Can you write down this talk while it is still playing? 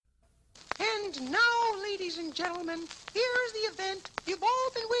And now, ladies and gentlemen, here's the event you've all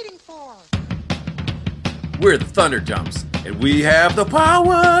been waiting for. We're the Thunderdumps, and we have the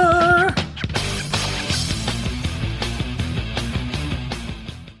power!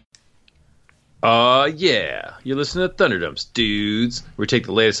 Yeah. You're listening to Thunderdumps, dudes. We take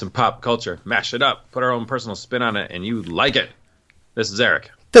the latest in pop culture, mash it up, put our own personal spin on it, and you like it. This is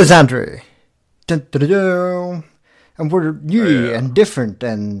Eric. This is Andrew. Dun, dun, dun, dun. And we're new and different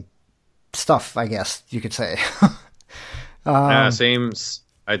and stuff, I guess you could say. Same.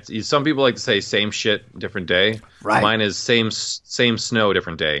 Some people like to say same shit, different day. Right. Mine is same snow,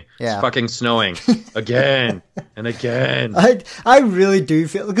 different day. Yeah. It's fucking snowing again and again. I really do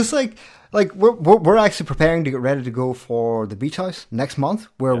feel because like we're actually preparing to get ready to go for the beach house next month,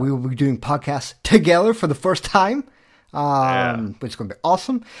 where we will be doing podcasts together for the first time. Which is going to be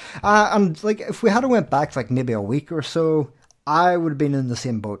awesome. And like if we had went back like maybe a week or so, I would have been in the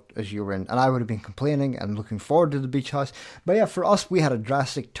same boat as you were in, and I would have been complaining and looking forward to the beach house. But yeah, for us, we had a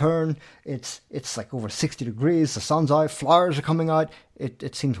drastic turn. It's like over 60 degrees. The sun's out. Flowers are coming out.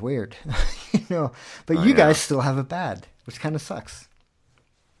 It seems weird, you know. But you guys still have it bad, which kind of sucks.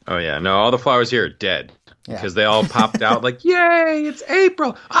 Oh yeah, no, all the flowers here are dead because they all popped out. Like, yay, it's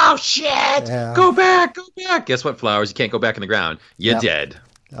April. Oh shit, go back. Guess what, flowers? You can't go back in the ground. You're dead.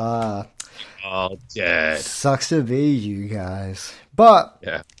 All dead. Sucks to be you guys. But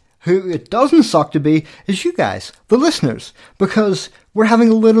who it doesn't suck to be is you guys, the listeners, because we're having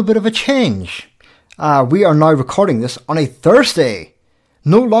a little bit of a change. We are now recording this on a Thursday.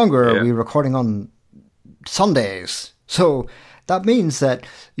 No longer are we recording on Sundays. So that means that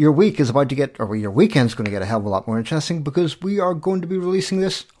your week is about to get, or your weekend's going to get a hell of a lot more interesting, because we are going to be releasing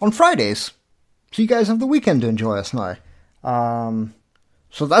this on Fridays. So you guys have the weekend to enjoy us now.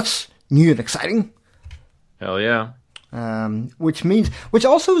 So that's new and exciting. Hell yeah. Which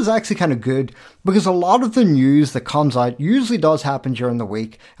also is actually kind of good, because a lot of the news that comes out usually does happen during the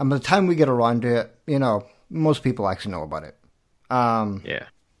week, and by the time we get around to it, you know, most people actually know about it.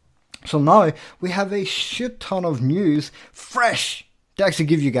 So now we have a shit ton of news fresh to actually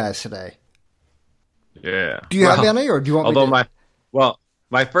give you guys today. Yeah. Do you have any, or do you want me to?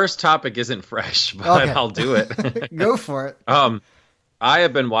 My first topic isn't fresh, but I'll do it. Go for it.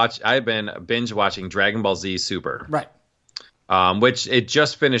 I've been binge watching Dragon Ball Z Super. Right. Which it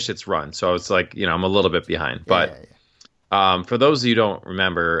just finished its run, so it's like, you know, I'm a little bit behind. But for those of you who don't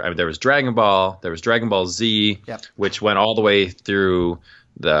remember, there was Dragon Ball, there was Dragon Ball Z, which went all the way through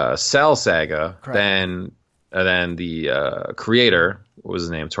the Cell Saga. Correct. Then the creator, what was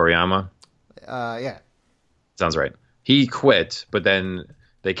his name? Toriyama? Sounds right. He quit, but then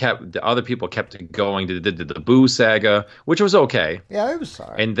the other people kept it going to the Boo Saga, which was okay. Yeah, it was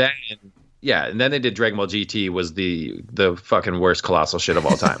sorry. And then they did Dragon Ball GT, was the fucking worst colossal shit of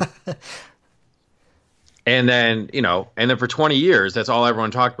all time. And then, you know, for 20 years, that's all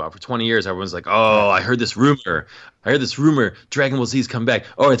everyone talked about. For 20 years, everyone's like, oh, I heard this rumor. Dragon Ball Z's come back.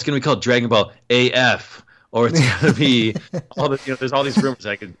 Oh, it's going to be called Dragon Ball AF. Or it's going to be there's all these rumors.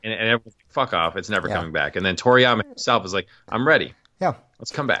 And everyone's like, fuck off. It's never coming back. And then Toriyama himself is like, I'm ready. Yeah.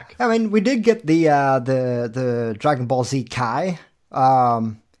 Let's come back. I mean, we did get the Dragon Ball Z Kai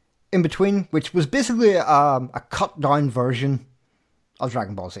in between, which was basically a cut down version of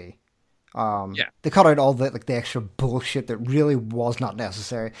Dragon Ball Z. They cut out all the extra bullshit that really was not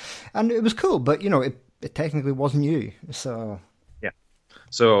necessary, and it was cool. But you know, it technically wasn't you. So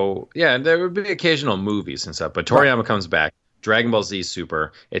and there would be occasional movies and stuff. But Toriyama comes back. Dragon Ball Z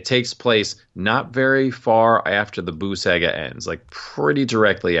Super. It takes place not very far after the Boo Saga ends, like pretty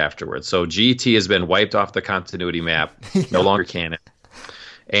directly afterwards. So GT has been wiped off the continuity map, no longer canon.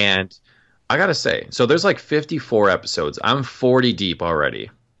 And I gotta say, so there's like 54 episodes. I'm 40 deep already.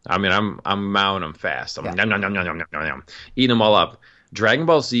 I mean, I'm mounting them fast. I'm eating them all up. Dragon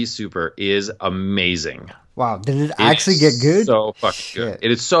Ball Z Super is amazing. Wow, did it actually get good? So fucking good. It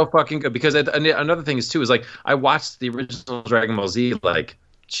is so fucking good, because another thing is too is like I watched the original Dragon Ball Z like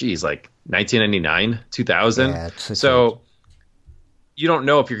 1999, 2000. Yeah, so you don't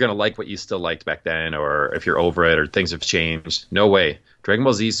know if you're gonna like what you still liked back then, or if you're over it, or things have changed. No way. Dragon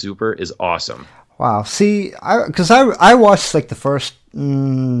Ball Z Super is awesome. Wow. See, I watched like the first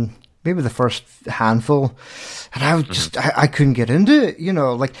maybe the first handful, and I was just I couldn't get into it, you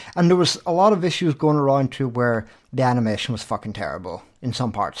know, like, and there was a lot of issues going around too where the animation was fucking terrible in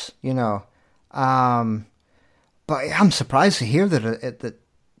some parts, you know. But I'm surprised to hear that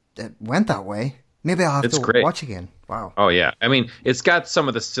it went that way. Maybe I'll have to watch again. Wow. Oh yeah, I mean, it's got some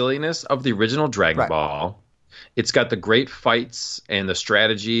of the silliness of the original Dragon Ball. It's got the great fights and the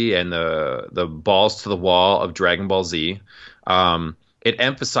strategy and the balls to the wall of Dragon Ball Z. It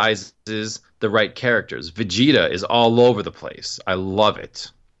emphasizes the right characters. Vegeta is all over the place. I love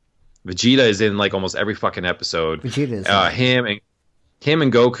it. Vegeta is in like almost every fucking episode. Vegeta is him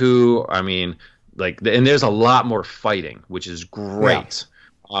and Goku. I mean, like, and there's a lot more fighting, which is great.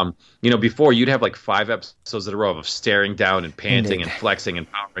 Yeah. Before you'd have like 5 episodes in a row of staring down and panting and flexing and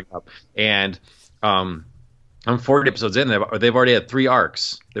powering up. And I'm 40 episodes in. They've already had 3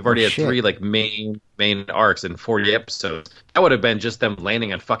 arcs. They've already had 3 like main arcs in 40 episodes. That would have been just them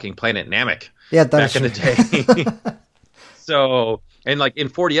landing on fucking planet Namek. Yeah, back in the day. So, and like in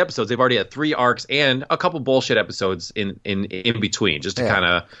 40 episodes, they've already had 3 arcs and a couple bullshit episodes in between, just to kind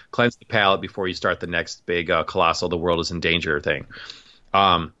of cleanse the palate before you start the next big colossal "the world is in danger" thing.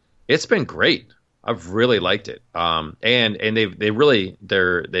 It's been great. I've really liked it. And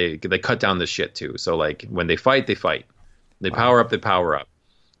they cut down the shit too. So like when they fight, they fight. They power up, they power up.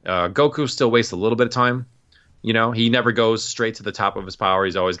 Goku still wastes a little bit of time. He never goes straight to the top of his power.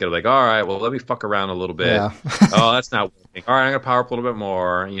 He's always got to like, all right, well, let me fuck around a little bit. Yeah. Oh, that's not working. All right, I'm going to power up a little bit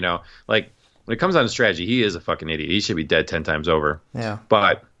more. Like when it comes down to strategy, he is a fucking idiot. He should be dead 10 times over. Yeah.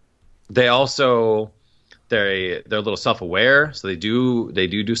 But they also, they're a little self-aware. So they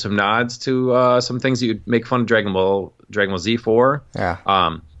do some nods to some things that you'd make fun of Dragon Ball Z for.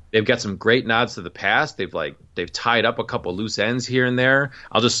 Yeah. They've got some great nods to the past. They've tied up a couple loose ends here and there.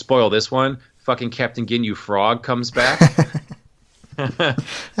 I'll just spoil this one. Fucking Captain Ginyu Frog comes back.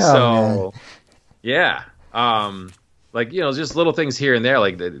 Yeah. Just little things here and there.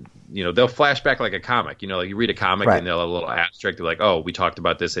 Like, they'll flash back like a comic. Like you read a comic and they'll have a little asterisk. They're like, oh, we talked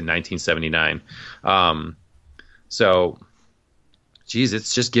about this in 1979. So, geez,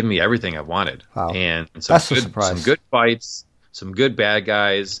 it's just given me everything I wanted. Wow. And some good fights, some good bad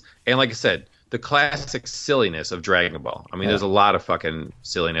guys. And like I said, the classic silliness of Dragon Ball. I mean, there's a lot of fucking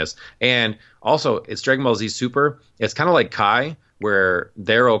silliness. And also, it's Dragon Ball Z Super. It's kind of like Kai, where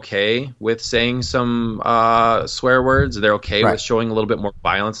they're okay with saying some swear words. They're okay with showing a little bit more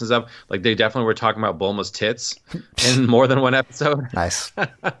violence and stuff. Like, they definitely were talking about Bulma's tits in more than one episode. Nice.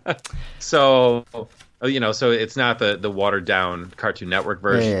 So, so it's not the watered-down Cartoon Network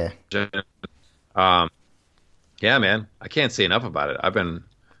version. Yeah. Yeah, man. I can't say enough about it. I've been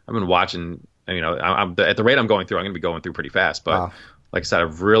watching... I'm at the rate I'm going through, I'm going to be going through pretty fast. But like I said,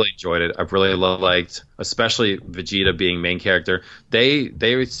 I've really enjoyed it. I've really liked, especially Vegeta being main character. They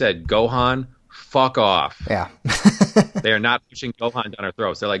said, Gohan, fuck off. Yeah. They are not pushing Gohan down our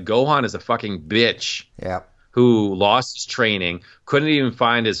throats. They're like, Gohan is a fucking bitch. Yeah. Who lost his training, couldn't even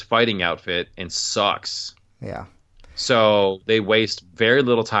find his fighting outfit, and sucks. Yeah. So they waste very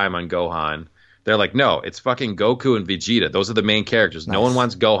little time on Gohan. They're like, no, it's fucking Goku and Vegeta. Those are the main characters. Nice. No one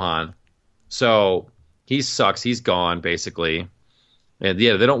wants Gohan. So he sucks. He's gone, basically. And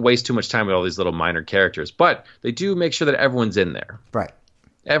yeah, they don't waste too much time with all these little minor characters. But they do make sure that everyone's in there. Right.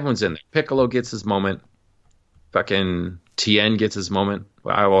 Everyone's in there. Piccolo gets his moment. Fucking Tien gets his moment.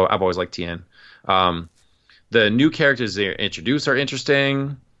 I've always liked Tien. The new characters they introduce are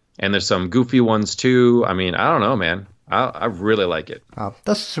interesting. And there's some goofy ones, too. I mean, I don't know, man. I really like it.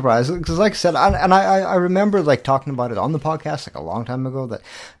 That's a surprise. Because like I said, I remember like talking about it on the podcast like a long time ago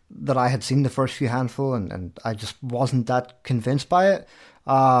that I had seen the first few handful and I just wasn't that convinced by it.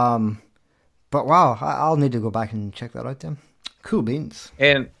 But wow, I'll need to go back and check that out then. Cool beans.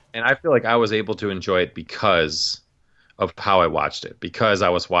 And I feel like I was able to enjoy it because of how I watched it. Because I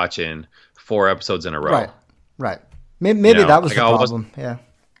was watching 4 episodes in a row. Right. Maybe that was the problem. Yeah.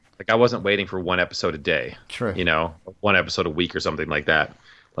 Like, I wasn't waiting for 1 episode a day. True. 1 episode a week or something like that.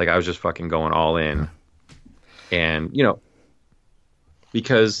 Like, I was just fucking going all in. And,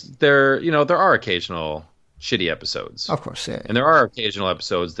 because there are occasional shitty episodes. Of course, yeah. And there are occasional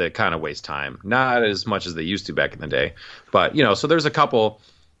episodes that kind of waste time. Not as much as they used to back in the day. But, so there's a couple,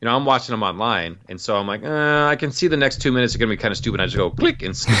 I'm watching them online. And so I'm like, I can see the next 2 minutes are going to be kind of stupid. I just go click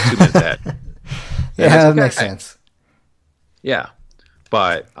and skip 2 minutes ahead. Yeah, that makes sense. Yeah.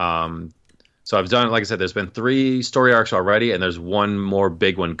 But, so I've done, like I said, there's been 3 story arcs already, and there's 1 more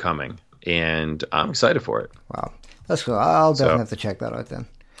big one coming. And I'm excited for it. Wow. That's cool. I'll definitely have to check that out then.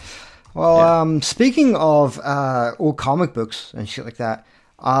 Well, speaking of old comic books and shit like that,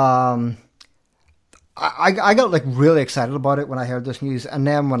 I got like really excited about it when I heard this news. And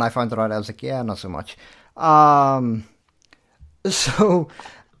then when I found it out, I was like, yeah, not so much. So...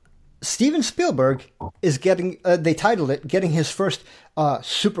 Steven Spielberg is getting, they titled it, getting his first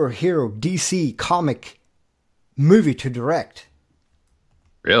superhero DC comic movie to direct.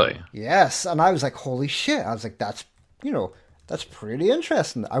 Really? Yes. And I was like, holy shit. I was like, that's pretty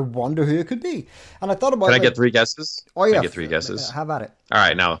interesting. I wonder who it could be. And I thought about Can I get 3 guesses? Oh, yeah. Can I get 3 guesses? How about it? All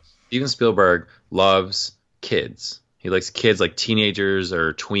right. Now, Steven Spielberg loves kids. He likes kids like teenagers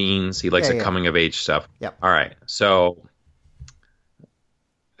or tweens. He likes Yeah. coming of age stuff. Yep. All right. So,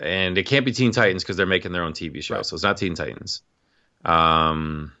 and it can't be Teen Titans because they're making their own TV show. Right. So it's not Teen Titans.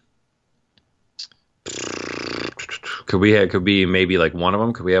 Could be maybe like one of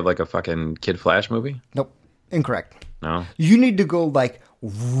them? Could we have like a fucking Kid Flash movie? Nope, incorrect. No. You need to go like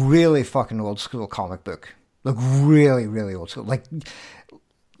really fucking old school comic book, like really, really old school. Like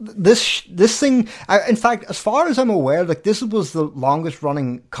this thing. In fact, as far as I'm aware, like this was the longest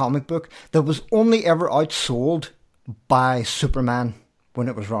running comic book that was only ever outsold by Superman when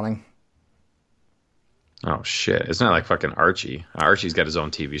it was running. Oh shit! It's not like fucking Archie. Archie's got his own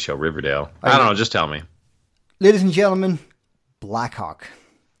TV show, Riverdale. I don't know. Just tell me. Ladies and gentlemen, Blackhawk.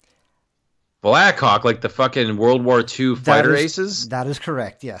 Blackhawk, like the fucking World War II fighter aces? That is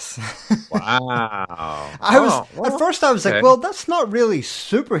correct, yes. Wow. At first I was okay. like, well, that's not really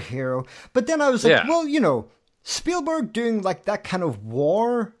superhero. But then I was like, Yeah. well, you know, Spielberg doing like that kind of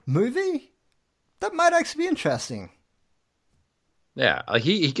war movie, that might actually be interesting. Yeah, like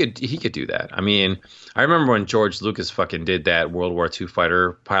he could do that. I mean, I remember when George Lucas fucking did that World War II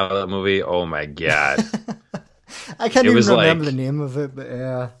fighter pilot movie. Oh my god. I can't It even was remember like- the name of it, but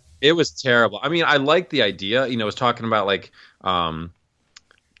yeah. It was terrible. I mean, I liked the idea. You know, it was talking about like an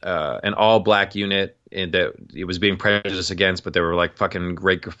all black unit and that it was being prejudiced against, but they were like fucking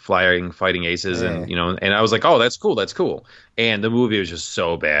great fighting aces, and you know, and I was like, oh, that's cool. And the movie was just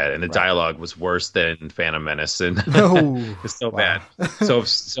so bad, and the dialogue was worse than Phantom Menace, and No. it's so bad.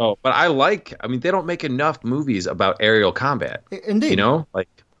 So, but I mean, they don't make enough movies about aerial combat. Indeed. You know, like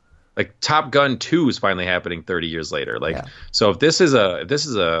Top Gun 2 is finally happening 30 years later. Like, Yeah. so if this is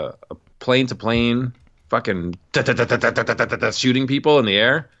a plane to plane fucking shooting people in the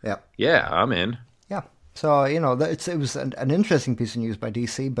air, Yep. yeah, I'm in. Yeah. So, you know, it was an interesting piece of news by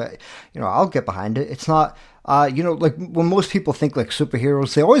DC, but, you know, I'll get behind it. It's not, you know, like when most people think like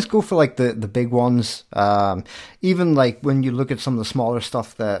superheroes, they always go for like the big ones. Even like when you look at some of the smaller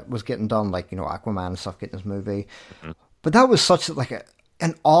stuff that was getting done, like, you know, Aquaman and stuff getting his movie. Mm-hmm. But that was such like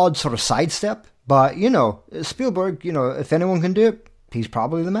an odd sort of sidestep. But, you know, Spielberg, you know, if anyone can do it, he's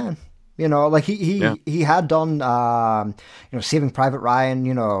probably the man. You know, like he had done, you know, Saving Private Ryan,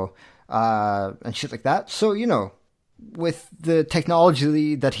 you know, and shit like that. So, you know, with the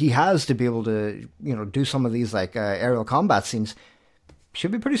technology that he has to be able to, you know, do some of these like aerial combat scenes, should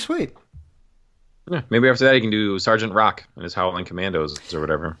be pretty sweet. Yeah, maybe after that he can do Sergeant Rock and his Howling Commandos or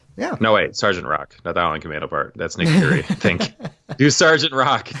whatever. Yeah. No, wait, Sergeant Rock, not the Howling Commando part. That's Nick Fury, I think. Do Sergeant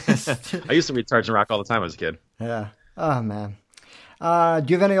Rock. I used to read Sergeant Rock all the time as a kid. Yeah. Oh, man. Do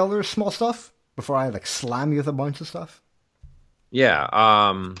you have any other small stuff before I like slam you with a bunch of stuff? Yeah,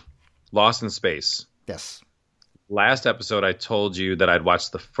 Lost in Space. Yes. Last episode, I told you that I'd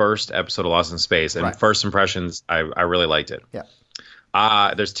watched the first episode of Lost in Space, and Right. first impressions, I really liked it. Yeah.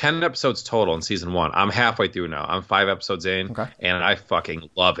 There's 10 episodes total in season 1. I'm halfway through now. I'm 5 episodes in, Okay. and I fucking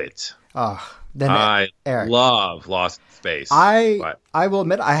love it. Then I Eric, love Lost in Space. I will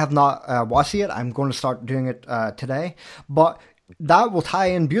admit I have not watched it yet. I'm going to start doing it today, but that will tie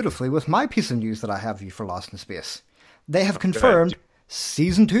in beautifully with my piece of news that I have for you for Lost in Space. They have confirmed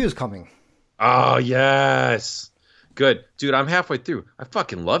season 2 is coming. Oh, yes. Good. Dude, I'm halfway through. I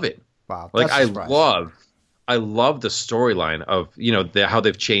fucking love it. Wow. Like, that's a surprise. I love the storyline of, you know, how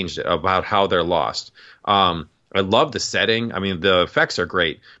they've changed it, about how they're lost. I love the setting. I mean, the effects are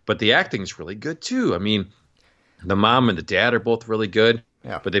great, but the acting's really good too. I mean, the mom and the dad are both really good,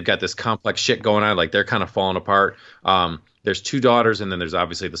 but they've got this complex shit going on. Like, they're kind of falling apart. There's 2 daughters, and then there's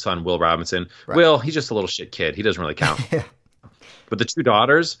obviously the son, Will Robinson. Right. Will, he's just a little shit kid. He doesn't really count. Yeah. But the two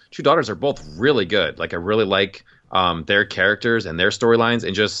daughters are both really good. Like, I really like their characters and their storylines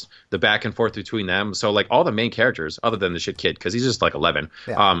and just the back and forth between them. So, like, all the main characters, other than the shit kid, because he's just like 11,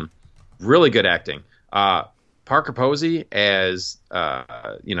 really good acting. Parker Posey as,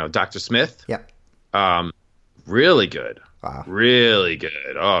 you know, Dr. Smith. Yeah. Really good. Wow. Really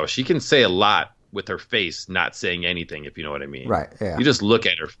good. Oh, she can say a lot with her face not saying anything, if you know what I mean. Right. Yeah. You just look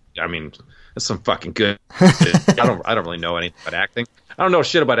at her. I mean, that's some fucking good. I don't really know anything about acting. I don't know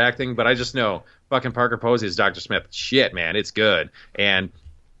shit about acting, but I just know fucking Parker Posey as Dr. Smith. Shit, man, it's good. And,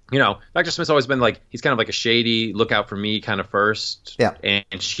 you know, Dr. Smith's always been like, he's kind of like a shady, look out for me kind of first. Yeah.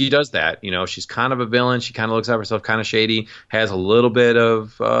 And she does that. You know, she's kind of a villain. She kind of looks out for herself, kind of shady, has a little bit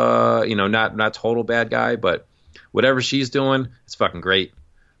of, you know, not total bad guy, but whatever she's doing, it's fucking great.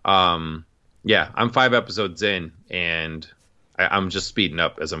 Yeah, I'm 5 episodes in, and I'm just speeding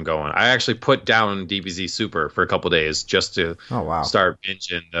up as I'm going. I actually put down DBZ Super for a couple days just to start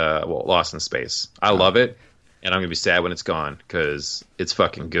binging Lost in Space. I love it, and I'm going to be sad when it's gone because it's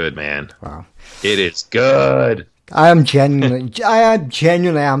fucking good, man. Wow. It is good. I am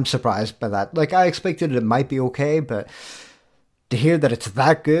genuinely am surprised by that. Like, I expected it might be okay, but to hear that it's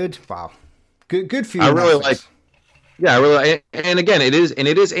that good, wow. Good for you. I really like. Yeah, I really, and again, it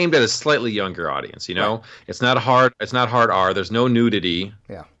is aimed at a slightly younger audience. You know, right. It's not hard R. There's no nudity.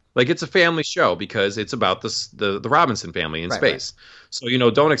 Yeah, like it's a family show because it's about the Robinson family in space. Right. So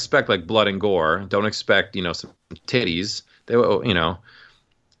don't expect like blood and gore. Don't expect some titties.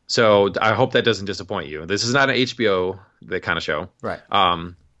 So I hope that doesn't disappoint you. This is not an HBO kind of show. Right.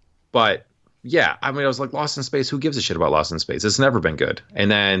 But yeah, I mean, I was like, Lost in Space. Who gives a shit about Lost in Space? It's never been good.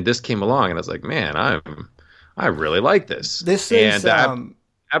 And then this came along, and I was like, man, I really like this. This is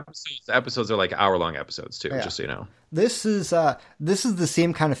episodes are like hour-long episodes too, just so you know. This is the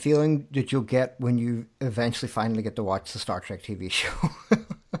same kind of feeling that you'll get when you eventually finally get to watch the Star Trek TV show.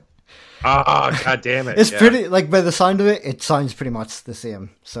 God damn it. It's pretty, like, by the sound of it, it sounds pretty much the same.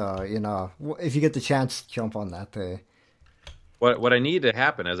 So, if you get the chance, jump on that. What I need to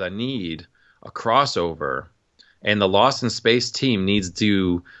happen is I need a crossover, and the Lost in Space team needs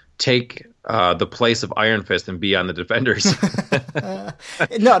to take the place of Iron Fist and be on the Defenders.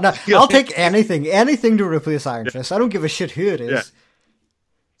 No, I'll take anything to replace Iron Fist. I don't give a shit who it is. Yeah.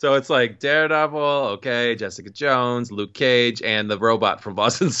 So it's like Daredevil, okay, Jessica Jones, Luke Cage, and the robot from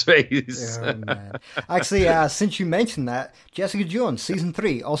Lost in Space. Oh, man. Actually, since you mentioned that, Jessica Jones, season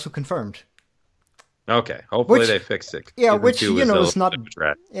 3, also confirmed. Okay, hopefully they fix it. Yeah, which is not.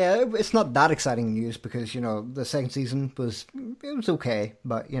 Yeah, it's not that exciting news because the second season was okay,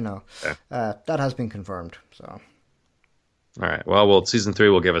 but that has been confirmed. So. All right. Well, season 3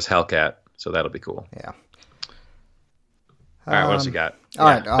 will give us Hellcat, so that'll be cool. Yeah. All right, what else you got? All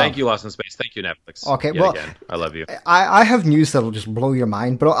right. Thank you, Lost in Space. Thank you, Netflix. Okay, again. I love you. I have news that'll just blow your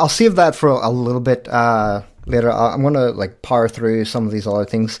mind, but I'll save that for a little bit later. I'm going to power through some of these other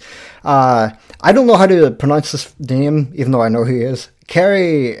things. I don't know how to pronounce this name, even though I know who he is.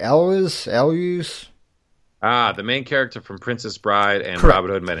 Cary Elwes? The main character from Princess Bride and Correct.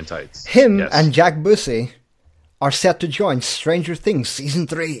 Robin Hood Men in Tights. Him and Jack Busey are set to join Stranger Things Season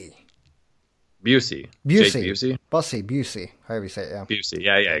 3. Jake Busey? Busey, however you say it, yeah. Busey,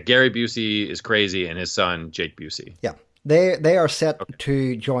 yeah. Gary Busey is crazy, and his son, Jake Busey. Yeah. They are set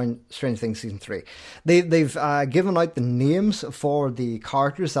to join Stranger Things Season 3. They've given out the names for the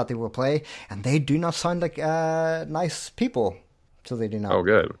characters that they will play, and they do not sound like nice people. So they do not. Oh,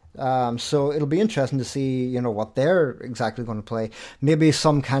 good. So it'll be interesting to see, what they're exactly going to play. Maybe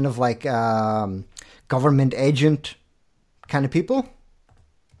some kind of government agent kind of people.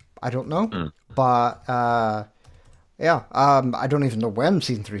 I don't know. But I don't even know when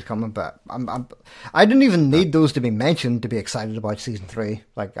Season 3 is coming, but I didn't even need those to be mentioned to be excited about Season 3.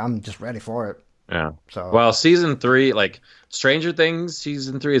 I'm just ready for it. Yeah. So, well, Season 3, Stranger Things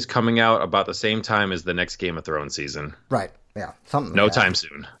Season 3 is coming out about the same time as the next Game of Thrones season. Right. Yeah. Something. No time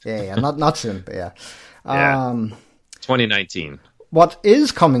soon. Yeah. Not soon, but yeah. 2019. What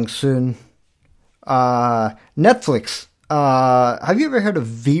is coming soon? Netflix. Have you ever heard of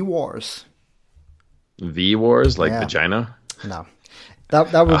V-Wars? V-Wars? Vagina? No.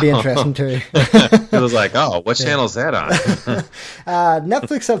 That would be interesting too. It was like, what channel is that on?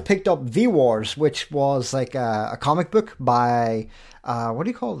 Netflix have picked up V-Wars, which was a comic book by, what do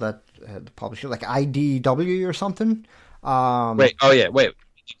you call that? The publisher, IDW or something? Wait.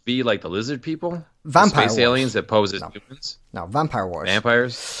 V like the lizard people? Vampire Space Wars. Aliens that pose as humans? No, Vampire Wars.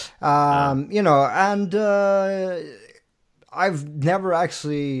 Vampires? And I've never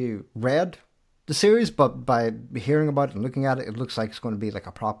actually read the series, but by hearing about it and looking at it, it looks like it's going to be a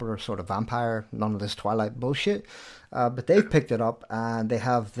proper sort of vampire, none of this Twilight bullshit. But they've picked it up, and they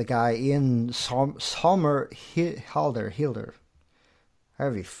have the guy Ian Somerhalder,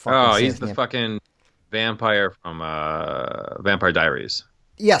 however you fucking say he's his the name. fucking vampire from Vampire Diaries.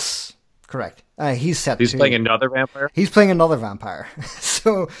 Yes, correct. He's playing another vampire. He's playing another vampire.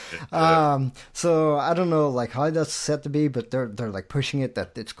 So I don't know how that's set to be, but they're pushing it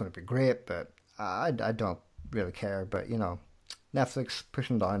that it's going to be great. But I don't really care. But Netflix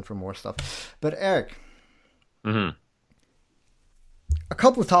pushing down for more stuff. But Eric, a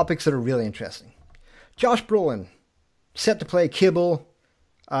couple of topics that are really interesting. Josh Brolin set to play Cable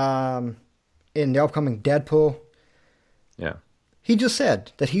in the upcoming Deadpool. Yeah. He just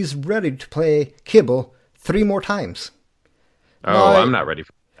said that he's ready to play Cable 3 more times. Oh, now, I'm not ready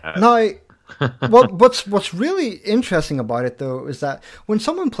for that. Now, what's really interesting about it, though, is that when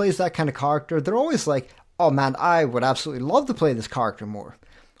someone plays that kind of character, they're always like, oh man, I would absolutely love to play this character more.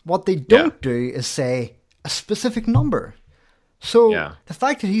 What they don't do is say a specific number. So the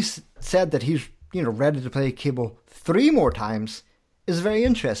fact that he's said that he's ready to play Cable 3 more times is very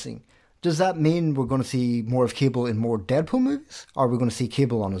interesting. does that mean we're going to see more of Cable in more Deadpool movies? Are we going to see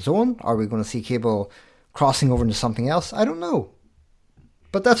Cable on his own? Are we going to see Cable crossing over into something else? I don't know.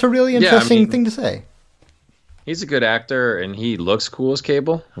 But that's a really interesting thing to say. He's a good actor, and he looks cool as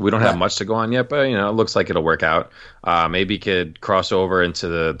Cable. We don't have much to go on yet, but it looks like it'll work out. Maybe he could cross over into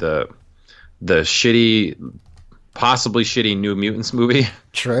the shitty, possibly shitty New Mutants movie.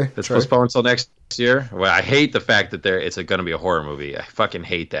 True. That's postponed until next year. Well, I hate the fact that it's going to be a horror movie. I fucking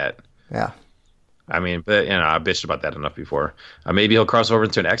hate that. Yeah. I mean, but I've bitched about that enough before. Maybe he'll cross over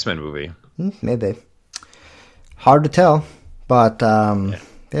into an X-Men movie. Maybe. Hard to tell, but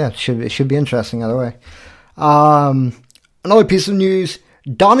it should be interesting either way. Another piece of news: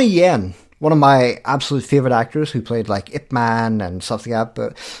 Donnie Yen, one of my absolute favorite actors, who played like Ip Man and stuff like that.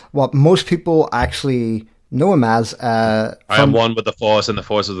 But what most people actually know him as, I am one with the Force, and the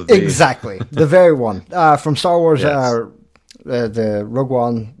Force is with me. Exactly, the very one from Star Wars. Yes. The Rogue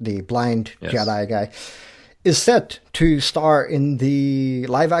One, the blind Jedi guy, is set to star in the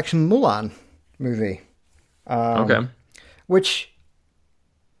live-action Mulan movie. Okay. Which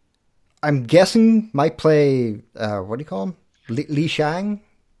I'm guessing might play, what do you call him? Li Shang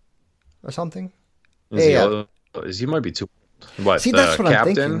or something? He might be too old. What, see, that's what captain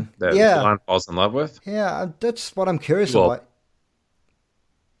I'm thinking. That Mulan falls in love with? Yeah, that's what I'm curious about.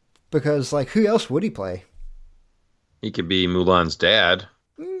 Because, like, who else would he play? He could be Mulan's dad,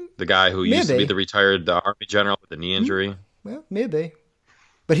 the guy who used to be the retired army general with the knee injury. Well, maybe.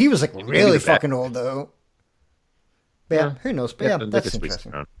 But he was, like, really fucking old, though. But yeah, who knows? But that's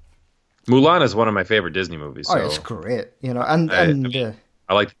interesting. Mulan is one of my favorite Disney movies. Oh, it's great.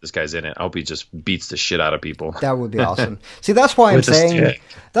 I like that this guy's in it. I hope he just beats the shit out of people. That would be awesome. See, that's why I'm saying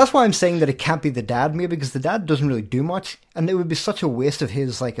that it can't be the dad, maybe, because the dad doesn't really do much, and it would be such a waste of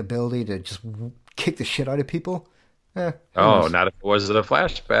his like ability to just kick the shit out of people. Not if it was a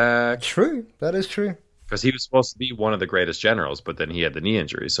flashback. True, that is true. Because he was supposed to be one of the greatest generals, but then he had the knee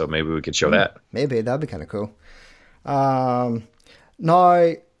injury, so maybe we could show that. Maybe that'd be kind of cool. Now,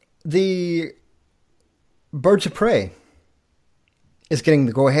 the Birds of Prey is getting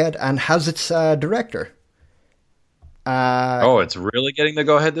the go-ahead and has its director. It's really getting the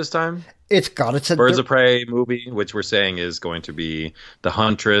go-ahead this time? It's got its... Birds of Prey movie, which we're saying is going to be The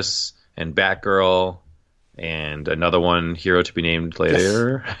Huntress and Batgirl and another one, Hero to be named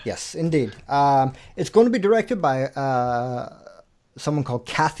later. Yes, indeed. It's going to be directed by someone called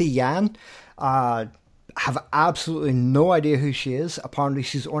Kathy Yan. Have absolutely no idea who she is. Apparently,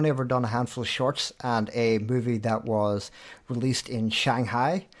 she's only ever done a handful of shorts and a movie that was released in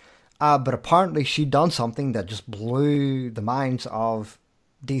Shanghai. But apparently, she done something that just blew the minds of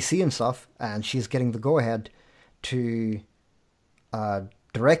DC and stuff, and she's getting the go-ahead to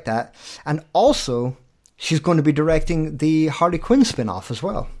direct that. And also, she's going to be directing the Harley Quinn spin-off as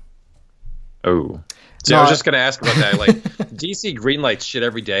well. Oh. So I was just going to ask about that. Like, DC greenlights shit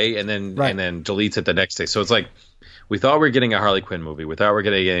every day and then deletes it the next day. So it's like, we thought we were getting a Harley Quinn movie. We thought we were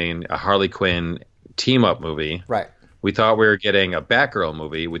getting a Harley Quinn team-up movie. Right. We thought we were getting a Batgirl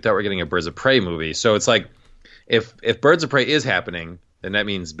movie. We thought we were getting a Birds of Prey movie. So it's like, if Birds of Prey is happening, then that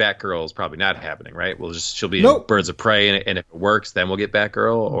means Batgirl is probably not happening, right? She'll be in Birds of Prey, and if it works, then we'll get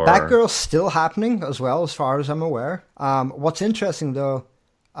Batgirl. Or Batgirl's still happening as well, as far as I'm aware. What's interesting though,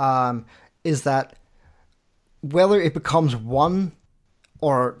 is that whether it becomes one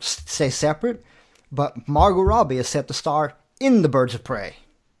or stay separate, but Margot Robbie is set to star in the Birds of Prey.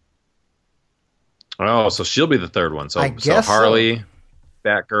 Oh, so she'll be the third one. So Harley,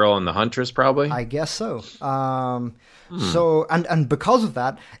 Batgirl, and the Huntress probably? I guess so. So and because of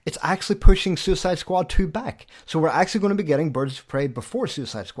that, it's actually pushing Suicide Squad 2 back. So we're actually going to be getting Birds of Prey before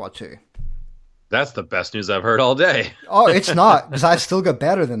Suicide Squad 2. That's the best news I've heard all day. Oh, it's not, because I still got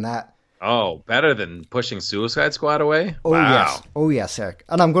better than that. Oh, better than pushing Suicide Squad away? Oh, wow. Yes. Oh, yes, Eric.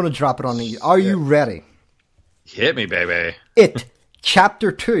 And I'm going to drop it on you. Are you ready? Hit me, baby. It,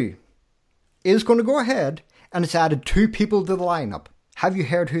 Chapter 2, is going to go ahead, and it's added 2 people to the lineup. Have you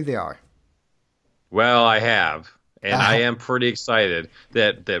heard who they are? Well, I have. And I am pretty excited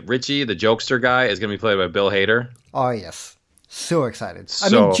that Richie, the jokester guy, is going to be played by Bill Hader. Oh, yes. So excited.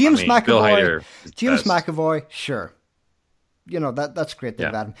 James McAvoy, sure. That's great thing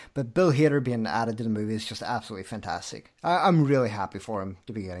about him. But Bill Hader being added to the movie is just absolutely fantastic. I'm really happy for him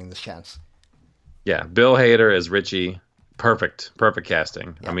to be getting this chance. Yeah, Bill Hader as Richie, perfect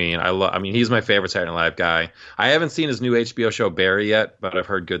casting. Yeah. I mean, he's my favorite Saturday Night Live guy. I haven't seen his new HBO show Barry yet, but I've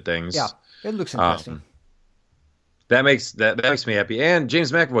heard good things. Yeah, it looks interesting. That makes me happy. And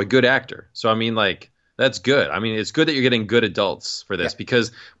James McAvoy, good actor. So I mean, like, that's good. I mean, it's good that you're getting good adults for this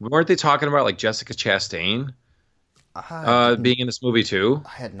because weren't they talking about like Jessica Chastain? Being in this movie too?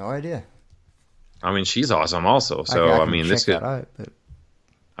 I had no idea. I mean, she's awesome also. So I I mean, this check could. that out, but...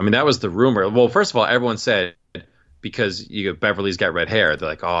 I mean, that was the rumor. Well, first of all, everyone said because Beverly's got red hair, they're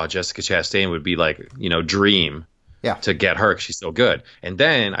like, oh, Jessica Chastain would be like, dream to get her because she's so good. And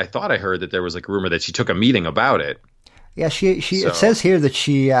then I thought I heard that there was like a rumor that she took a meeting about it. Yeah, it says here that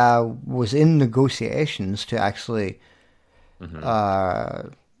she was in negotiations to actually.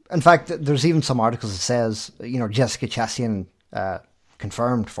 In fact, there's even some articles that says Jessica Chastain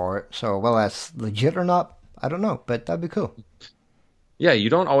confirmed for it. So whether that's legit or not, I don't know, but that'd be cool. Yeah, you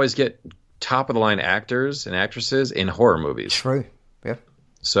don't always get top of the line actors and actresses in horror movies. True. Yeah.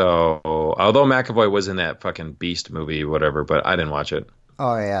 So, although McAvoy was in that fucking Beast movie, whatever, but I didn't watch it.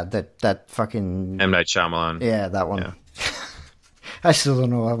 Oh yeah, that fucking M. Night Shyamalan. Yeah, that one. Yeah. I still don't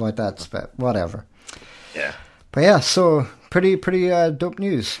know about that, but whatever. Yeah. But yeah, so pretty dope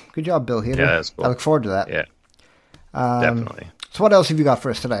news. Good job, Bill Hader. Yeah, that's cool. I look forward to that. Yeah. Definitely. So what else have you got for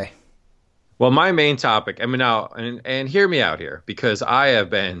us today? Well, my main topic, I mean, now, and hear me out here, because I have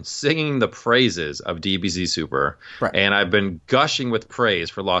been singing the praises of DBZ Super, right. And I've been gushing with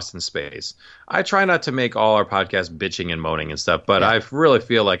praise for Lost in Space. I try not to make all our podcasts bitching and moaning and stuff, but I really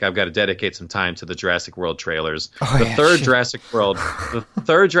feel like I've got to dedicate some time to the Jurassic World trailers. The third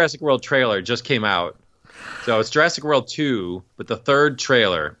Jurassic World trailer just came out. So it's Jurassic World 2, but the third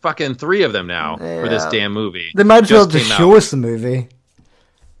trailer, fucking 3 of them now for this damn movie. They might as well just show us the movie.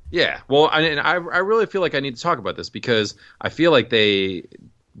 Yeah, well, I really feel like I need to talk about this because I feel like the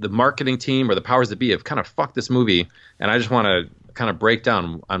marketing team or the powers that be have kind of fucked this movie, and I just want to kind of break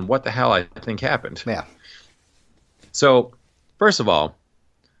down on what the hell I think happened. Yeah. So, first of all,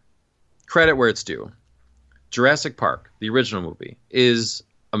 credit where it's due. Jurassic Park, the original movie, is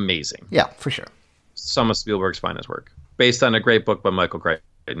amazing. Yeah, for sure. Some of Spielberg's finest work. Based on a great book by Michael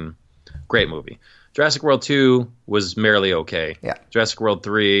Crichton. Great movie. Jurassic World 2 was merely okay. Yeah. Jurassic World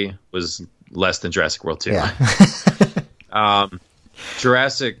 3 was less than Jurassic World 2. Yeah.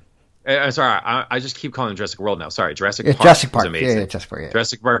 Jurassic... sorry, I just keep calling it Jurassic World now. Sorry, Jurassic Park Jurassic Park. was amazing. Yeah, Jurassic Park, yeah.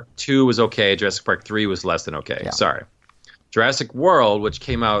 Jurassic Park 2 was okay. Jurassic Park 3 was less than okay. Yeah. Sorry. Jurassic World, which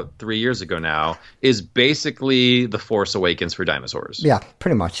came out 3 years ago now, is basically The Force Awakens for dinosaurs. Yeah,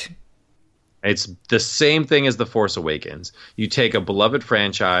 pretty much. It's the same thing as The Force Awakens. You take a beloved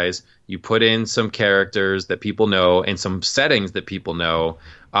franchise, you put in some characters that people know and some settings that people know,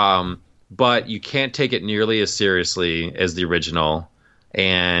 but you can't take it nearly as seriously as the original.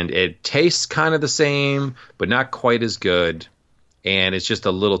 And it tastes kind of the same, but not quite as good. And it's just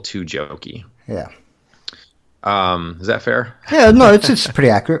a little too jokey. Yeah. Is that fair? Yeah, no, it's pretty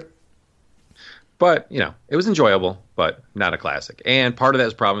accurate. But, it was enjoyable, but not a classic. And part of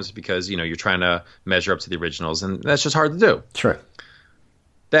that problem is because, you're trying to measure up to the originals, and that's just hard to do. Sure.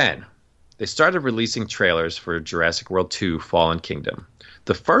 Then, they started releasing trailers for Jurassic World 2 Fallen Kingdom.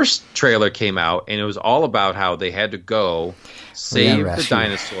 The first trailer came out, and it was all about how they had to go save the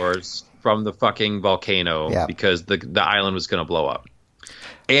dinosaurs from the fucking volcano because the island was going to blow up.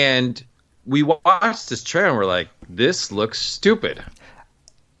 And we watched this trailer, and we're like, this looks stupid.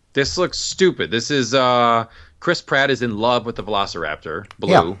 This looks stupid. This is Chris Pratt is in love with the Velociraptor,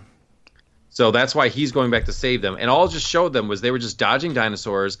 Blue. Yeah. So that's why he's going back to save them. And all it just showed them was they were just dodging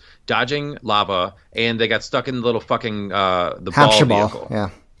dinosaurs, dodging lava, and they got stuck in the little fucking the hamster ball vehicle. Yeah.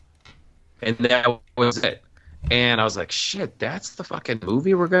 And that was it. And I was like, shit, that's the fucking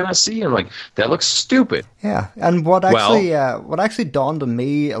movie we're gonna see. And I'm like, that looks stupid. Yeah. And what actually dawned on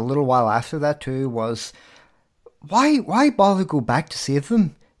me a little while after that too was why bother go back to save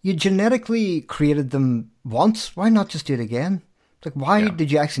them? You genetically created them once. Why not just do it again? Like, why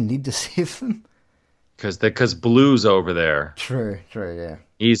did you actually need to save them? Because Blue's over there. True, yeah.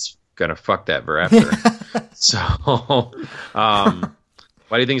 He's gonna fuck that Velociraptor. So, why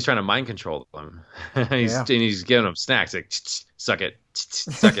do you think he's trying to mind control them? He's giving them snacks. Like, suck it. He's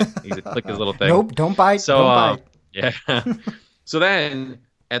like his little thing. Nope, don't bite. So, don't bite. Yeah. So then,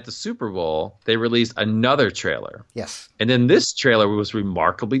 at the Super Bowl, they released another trailer. Yes. And then this trailer was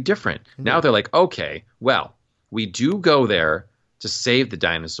remarkably different. Mm-hmm. Now they're like, okay, well, we do go there to save the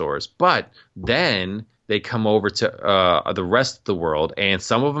dinosaurs, but then they come over to the rest of the world, and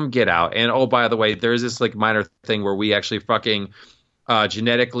some of them get out. And, oh, by the way, there's this like minor thing where we actually fucking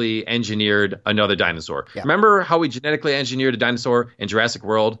genetically engineered another dinosaur. Yeah. Remember how we genetically engineered a dinosaur in Jurassic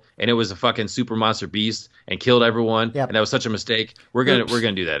World, and it was a fucking super monster beast and killed everyone, and that was such a mistake? We're gonna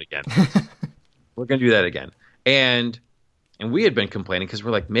do that again. We're gonna do that again. And we had been complaining because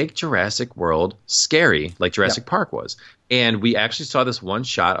we're like, make Jurassic World scary like Jurassic Park was. And we actually saw this one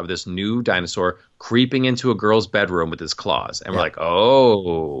shot of this new dinosaur creeping into a girl's bedroom with his claws, and we're like,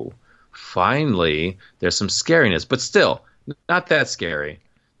 oh, finally, there's some scariness, but still. Not that scary.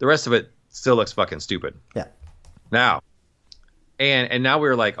 The rest of it Still looks fucking stupid. Yeah. Now, and now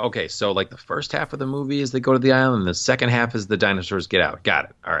we're like, okay, so like the first half of the movie is they go to the island, and the second half is the dinosaurs get out. Got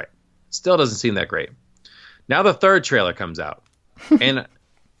it. All right. Still doesn't seem that great. Now the third trailer comes out, and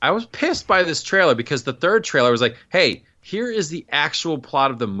I was pissed by this trailer because the third trailer was like, hey, here is the actual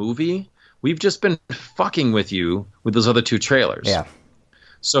plot of the movie. We've just been fucking with you with those other two trailers. Yeah.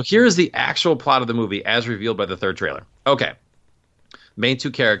 So here's the actual plot of the movie as revealed by the third trailer. Okay. Main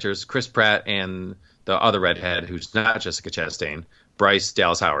two characters, Chris Pratt and the other redhead, who's not Jessica Chastain, Bryce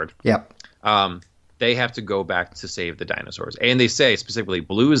Dallas Howard. Yep. They have to go back to save the dinosaurs. And they say specifically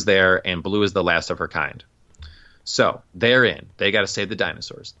Blue is there, and Blue is the last of her kind. So they're in. They got to save the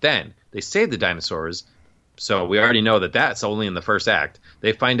dinosaurs. Then they save the dinosaurs. So we already know that that's only in the first act.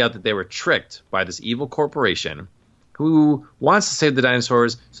 They find out that they were tricked by this evil corporation who wants to save the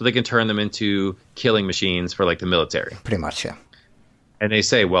dinosaurs so they can turn them into killing machines for like the military. Pretty much, yeah. And they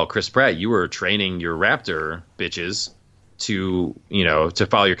say, well, Chris Pratt, you were training your raptor bitches to, to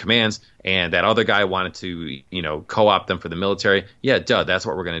follow your commands. And that other guy wanted to, co-opt them for the military. Yeah, duh, that's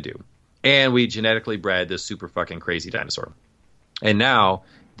what we're going to do. And we genetically bred this super fucking crazy dinosaur. And now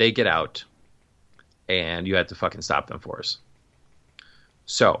they get out and you have to fucking stop them for us.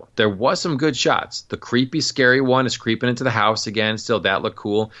 So there was some good shots. The creepy, scary one is creeping into the house again. Still, that looked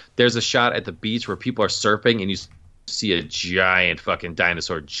cool. There's a shot at the beach where people are surfing and you see a giant fucking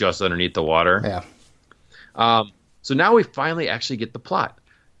dinosaur just underneath the water. Yeah. So now we finally actually get the plot.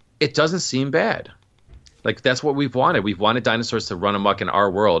 It doesn't seem bad. Like, that's what we've wanted. We've wanted dinosaurs to run amok in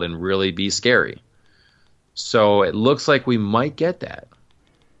our world and really be scary. So it looks like we might get that.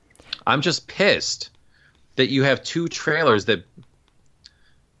 I'm just pissed that you have two trailers that,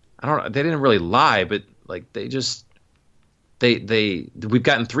 I don't know, they didn't really lie, but like we've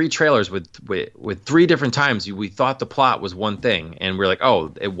gotten three trailers with three different times we thought the plot was one thing, and we're like,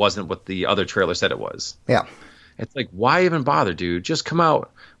 oh, it wasn't what the other trailer said it was. Yeah. It's like, why even bother, dude? Just come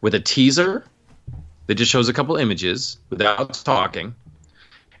out with a teaser that just shows a couple images without talking,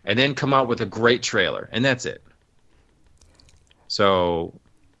 and then come out with a great trailer, and that's it. So,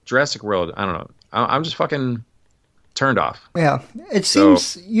 Jurassic World, I don't know. I'm just fucking turned off. Yeah. It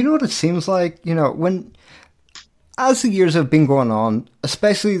seems, you know what it seems like? When, as the years have been going on,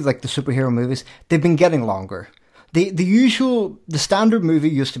 especially like the superhero movies, they've been getting longer. The standard movie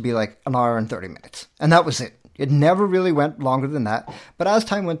used to be like an hour and 30 minutes, and that was it. It never really went longer than that. But as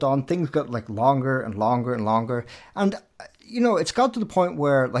time went on, things got like longer and longer and longer. And, it's got to the point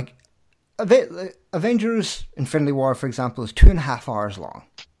where like Avengers Infinity War, for example, is 2.5 hours long.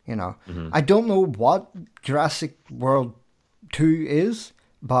 Mm-hmm. I don't know what Jurassic World 2 is,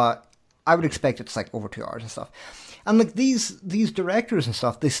 but I would expect it's like over 2 hours and stuff. And like these directors and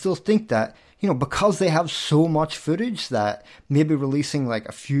stuff, they still think that, because they have so much footage that maybe releasing like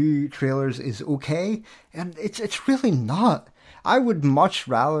a few trailers is okay. And it's really not. I would much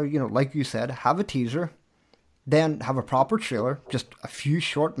rather, like you said, have a teaser, then have a proper trailer, just a few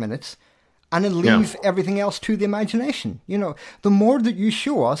short minutes, and then leave everything else to the imagination. The more that you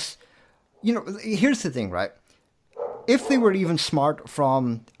show us, here's the thing, right? If they were even smart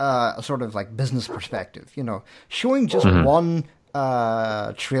from a sort of like business perspective, showing just one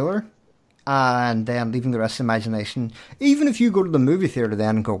trailer and then leaving the rest to imagination, even if you go to the movie theater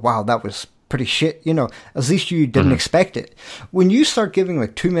then and go, wow, that was pretty shit, at least you didn't expect it. When you start giving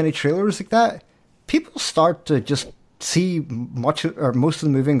like too many trailers like that, people start to just see much or most of the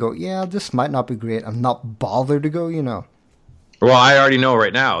movie and go, yeah, this might not be great. I'm not bothered to go, Well, I already know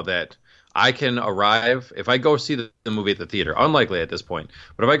right now that I can arrive, if I go see the movie at the theater, unlikely at this point,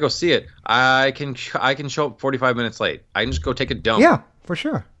 but if I go see it, I can show up 45 minutes late. I can just go take a dump. Yeah, for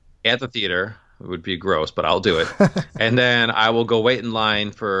sure. At the theater. It would be gross, but I'll do it. And then I will go wait in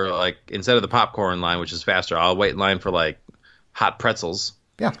line for, like, instead of the popcorn line, which is faster, I'll wait in line for, like, hot pretzels.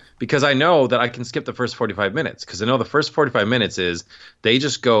 Yeah. Because I know that I can skip the first 45 minutes. Because I know the first 45 minutes is they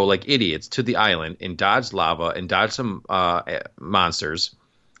just go like idiots to the island and dodge lava and dodge some monsters,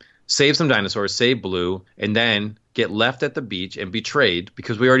 save some dinosaurs, save Blue, and then get left at the beach and betrayed,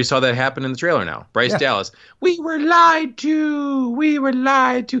 because we already saw that happen in the trailer now. Bryce Dallas, we were lied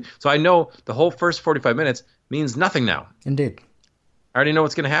to. So I know the whole first 45 minutes means nothing now. Indeed. I already know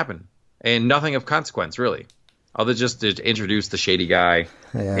what's going to happen. And nothing of consequence, really. Other just to introduce the shady guy,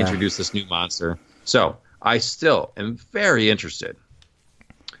 introduce this new monster. So I still am very interested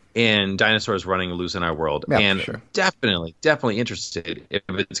in dinosaurs running loose in our world, and definitely interested if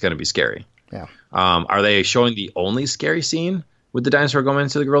it's going to be scary. Yeah. Are they showing the only scary scene with the dinosaur going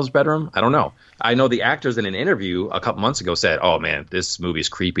into the girl's bedroom? I don't know. I know the actors in an interview a couple months ago said, "Oh man, this movie's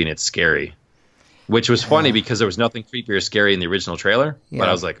creepy and it's scary." which was funny because there was nothing creepy or scary in the original trailer. Yeah. But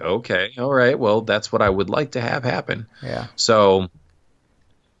I was like, okay, all right, well, that's what I would like to have happen. Yeah. So,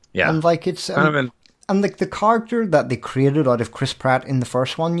 yeah. And like it's kind of an... And like the character that they created out of Chris Pratt in the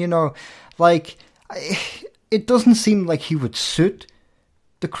first one, you know, like it doesn't seem like he would suit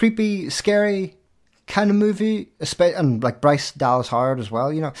the creepy, scary kind of movie, and like Bryce Dallas Howard as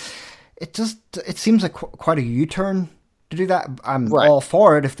well. You know, it seems like quite a U-turn to do that. I'm all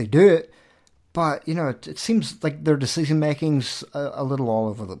for it if they do it, but you know, it seems like their decision making's a little all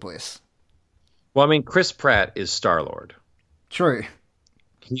over the place. Well, I mean, Chris Pratt is Star-Lord. True.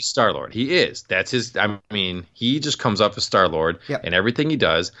 He's Star-Lord. He is. That's his... I mean, he just comes off as Star-Lord in everything he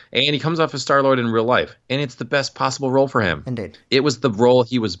does, and he comes off as Star-Lord in real life, and it's the best possible role for him. Indeed. It was the role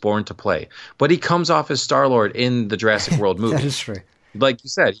he was born to play. But he comes off as Star-Lord in the Jurassic World movie. That is true. Like you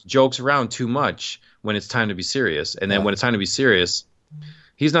said, he jokes around too much when it's time to be serious, and then when it's time to be serious...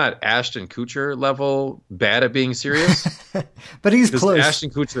 He's not Ashton Kutcher level bad at being serious. But he's close. Ashton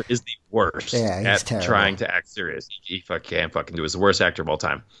Kutcher is the worst at terrible. Trying to act serious. He can't fucking do it. He's the worst actor of all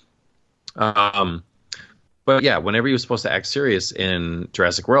time. But yeah, whenever he was supposed to act serious in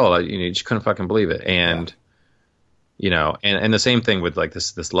Jurassic World, you just couldn't fucking believe it. And, you know, and the same thing with like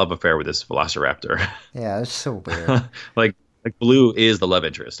this love affair with this Velociraptor. Yeah, it's so weird. Like Blue is the love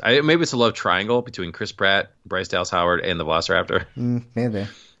interest. Maybe it's a love triangle between Chris Pratt, Bryce Dallas Howard, and the Velociraptor. Maybe.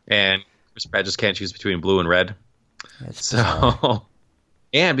 And Chris Pratt just can't choose between blue and red. It's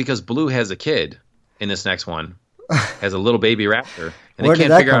and because Blue has a kid in this next one, has a little baby raptor, and Where they did can't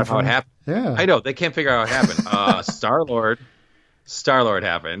that figure come out how it from? happened. Yeah. I know they can't figure out how it happened. Star-Lord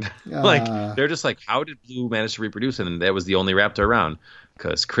happened. Like they're just like, how did Blue manage to reproduce? And that was the only raptor around.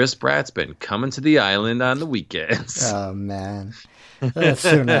 Because Chris Pratt's been coming to the island on the weekends. Oh, man. That's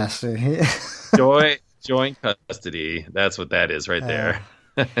so nasty. Joint custody. That's what that is right there.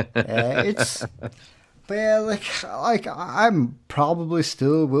 It's... But yeah, like I'm probably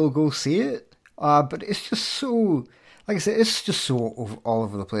still will go see it. But it's just so... Like I said, it's just so all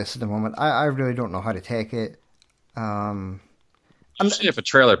over the place at the moment. I really don't know how to take it. Usually if a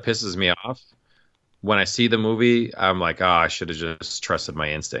trailer pisses me off, when I see the movie, I'm like, I should have just trusted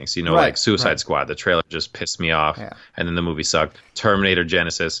my instincts. You know, like Suicide Squad, the trailer just pissed me off, and then the movie sucked. Terminator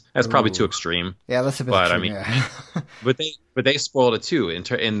Genesis, that's probably too extreme. Yeah, that's a bit extreme, but they spoiled it too. In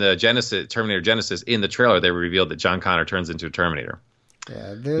the Terminator Genesis, in the trailer, they revealed that John Connor turns into a Terminator.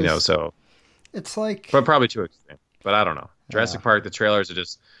 Yeah, you know, so it's like, but probably too extreme. But I don't know. Jurassic Park, the trailers are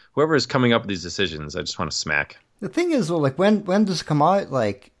just whoever is coming up with these decisions. I just want to smack. The thing is, though, like when does it come out?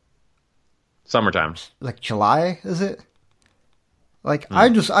 Like summertime. Like July, is it? Like I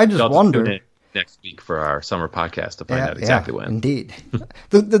just wonder. Next week for our summer podcast to find out exactly when. Indeed.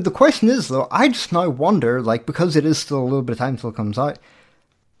 the question is though, I just now wonder, like, because it is still a little bit of time till it comes out,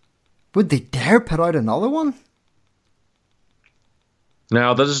 would they dare put out another one?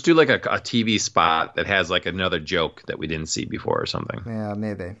 No, they'll just do like a TV spot that has like another joke that we didn't see before or something. Yeah,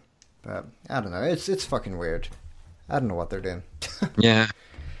 maybe. But I don't know. It's fucking weird. I don't know what they're doing. Yeah.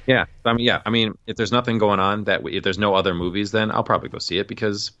 I mean, if there's nothing going on, if there's no other movies, then I'll probably go see it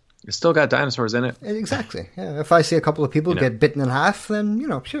because it's still got dinosaurs in it. Exactly. Yeah. If I see a couple of people get bitten in half, then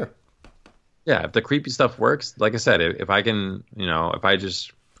sure. Yeah, if the creepy stuff works, like I said, if I can,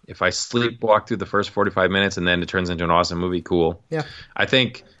 if I sleepwalk through the first 45 minutes and then it turns into an awesome movie, cool. Yeah. I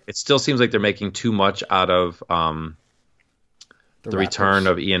think it still seems like they're making too much out of the return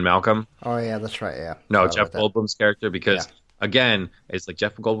of Ian Malcolm. Oh, yeah, that's right, yeah. No, Jeff Goldblum's character, because, again, it's like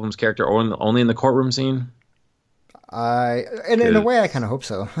Jeff Goldblum's character only in the courtroom scene. In a way, I kind of hope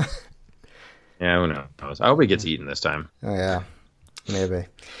so. Yeah, who knows? I hope he gets eaten this time. Oh, yeah. Maybe.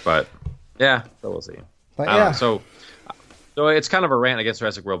 But, yeah, so we'll see. But, yeah. So it's kind of a rant against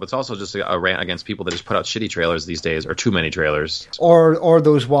Jurassic World, but it's also just a rant against people that just put out shitty trailers these days, or too many trailers. Or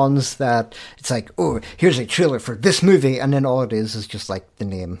those ones that it's like, oh, here's a trailer for this movie, and then all it is just like the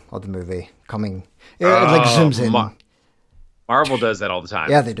name of the movie coming. It like zooms in. Marvel does that all the time.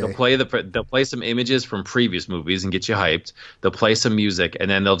 Yeah, they do. They'll play some images from previous movies and get you hyped. They'll play some music,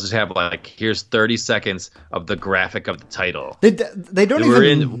 and then they'll just have like, here's 30 seconds of the graphic of the title. They don't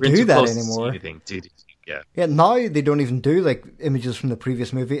even do that anymore. Yeah, now they don't even do like images from the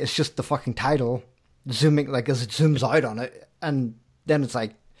previous movie. It's just the fucking title zooming, like as it zooms out on it, and then it's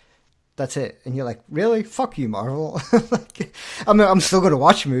like, that's it. And you're like, really? Fuck you, Marvel. Like, I mean, I'm still going to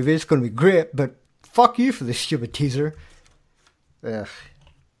watch the movie. It's going to be great, but fuck you for this stupid teaser. Ugh,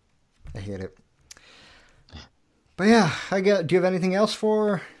 I hate it. But yeah, do you have anything else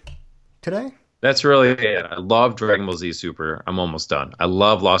for today? That's really it. I love Dragon Ball Z Super. I'm almost done. I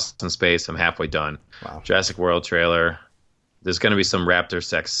love Lost in Space. I'm halfway done. Wow. Jurassic World trailer. there's going to be some raptor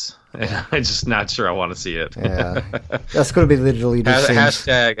sex. I'm just not sure I want to see it. Yeah, that's going to be literally just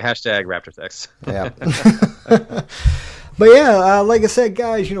hashtag raptor sex. Yeah. But yeah, like I said,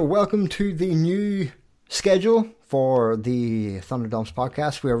 guys, welcome to the new schedule for the Thunderdumps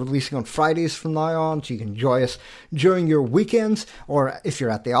podcast. We are releasing on Fridays from now on, so you can enjoy us during your weekends, or if you're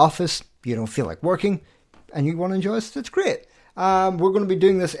at the office, you don't feel like working, and you want to enjoy us, that's great. We're going to be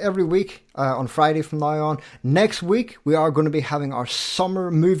doing this every week on Friday from now on. Next week, we are going to be having our summer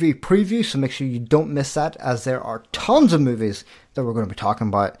movie preview, so make sure you don't miss that, as there are tons of movies that we're going to be talking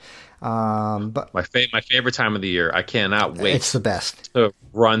about. But my favorite time of the year. I cannot wait. It's the best to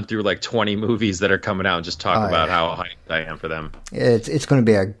run through like 20 movies that are coming out and just talk about how hyped I am for them. It's going to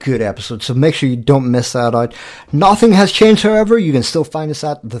be a good episode, so make sure you don't miss that out. Nothing has changed, however. You can still find us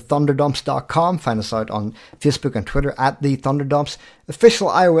at thethunderdumps.com. Find us out on Facebook and Twitter at The Thunderdumps. Official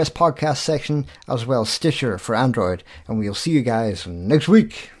iOS podcast section, as well as Stitcher for Android. And we'll see you guys next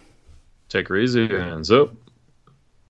week. Take her easy, hands up.